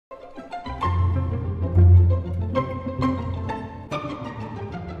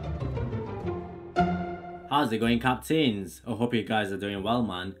How's it going, captains? I hope you guys are doing well,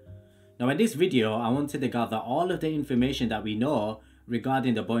 man. Now in this video, I wanted to gather all of the information that we know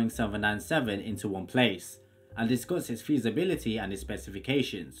regarding the Boeing 797 into one place and discuss its feasibility and its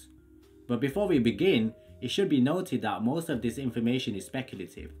specifications. But before we begin, it should be noted that most of this information is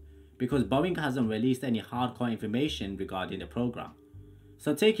speculative because Boeing hasn't released any hardcore information regarding the program.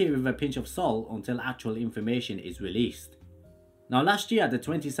 So take it with a pinch of salt until actual information is released. Now last year at the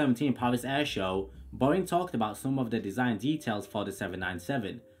 2017 Paris Air Show, Boeing talked about some of the design details for the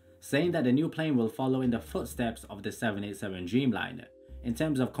 797, saying that the new plane will follow in the footsteps of the 787 Dreamliner in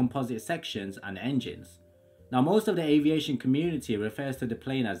terms of composite sections and engines. Now most of the aviation community refers to the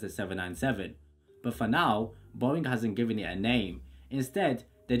plane as the 797, but for now, Boeing hasn't given it a name. Instead,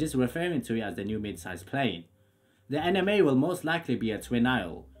 they're just referring to it as the new mid-size plane. The NMA will most likely be a twin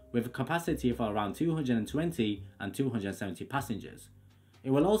aisle, with a capacity for around 220 and 270 passengers. It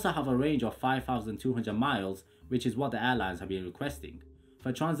will also have a range of 5,200 miles, which is what the airlines have been requesting,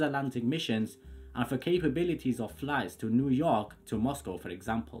 for transatlantic missions and for capabilities of flights to New York to Moscow, for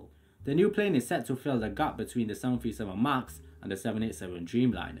example. The new plane is set to fill the gap between the 737 MAX and the 787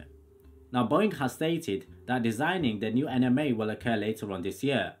 Dreamliner. Now Boeing has stated that designing the new NMA will occur later on this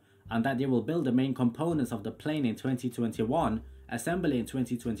year, and that they will build the main components of the plane in 2021, assemble it in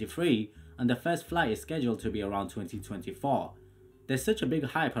 2023, and the first flight is scheduled to be around 2024. There's such a big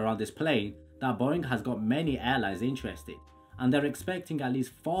hype around this plane that Boeing has got many airlines interested, and they're expecting at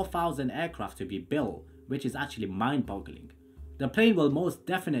least 4,000 aircraft to be built, which is actually mind-boggling. The plane will most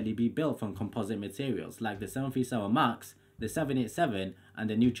definitely be built from composite materials like the 737 MAX, the 787 and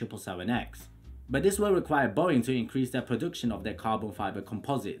the new 777X. But this will require Boeing to increase their production of their carbon fiber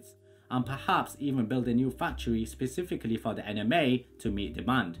composites, and perhaps even build a new factory specifically for the NMA to meet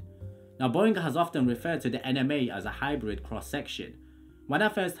demand. Now Boeing has often referred to the NMA as a hybrid cross-section. When I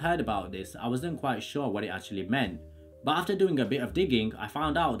first heard about this, I wasn't quite sure what it actually meant, but after doing a bit of digging, I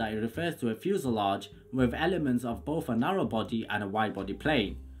found out that it refers to a fuselage with elements of both a narrow body and a wide body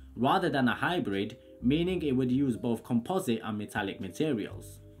plane, rather than a hybrid, meaning it would use both composite and metallic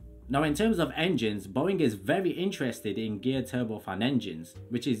materials. Now in terms of engines, Boeing is very interested in geared turbofan engines,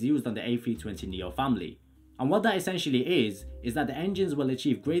 which is used on the A320neo family. And what that essentially is that the engines will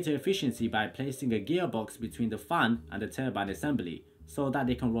achieve greater efficiency by placing a gearbox between the fan and the turbine assembly, so that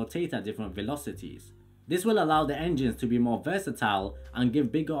they can rotate at different velocities. This will allow the engines to be more versatile and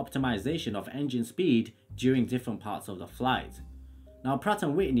give bigger optimization of engine speed during different parts of the flight. Now Pratt &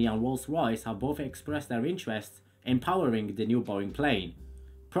 Whitney and Rolls-Royce have both expressed their interest in powering the new Boeing plane.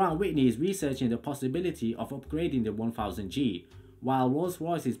 Pratt & Whitney is researching the possibility of upgrading the 1000G, while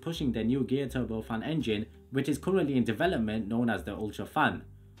Rolls-Royce is pushing their new geared turbofan engine, which is currently in development, known as the UltraFan.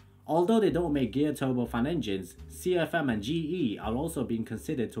 Although they don't make geared turbofan engines, CFM and GE are also being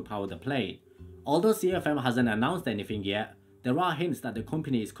considered to power the plane. Although CFM hasn't announced anything yet, there are hints that the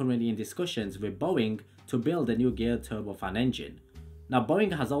company is currently in discussions with Boeing to build a new geared turbofan engine. Now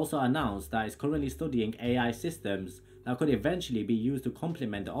Boeing has also announced that it's currently studying AI systems that could eventually be used to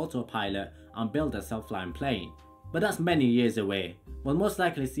complement the autopilot and build a self-flying plane. But that's many years away. We'll most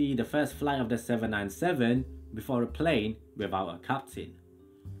likely see the first flight of the 797 before a plane without a captain.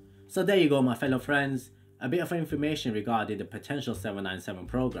 So there you go, my fellow friends, a bit of information regarding the potential 797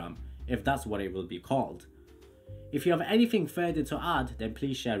 program, if that's what it will be called. If you have anything further to add, then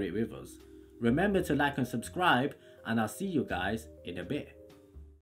please share it with us. Remember to like and subscribe, and I'll see you guys in a bit.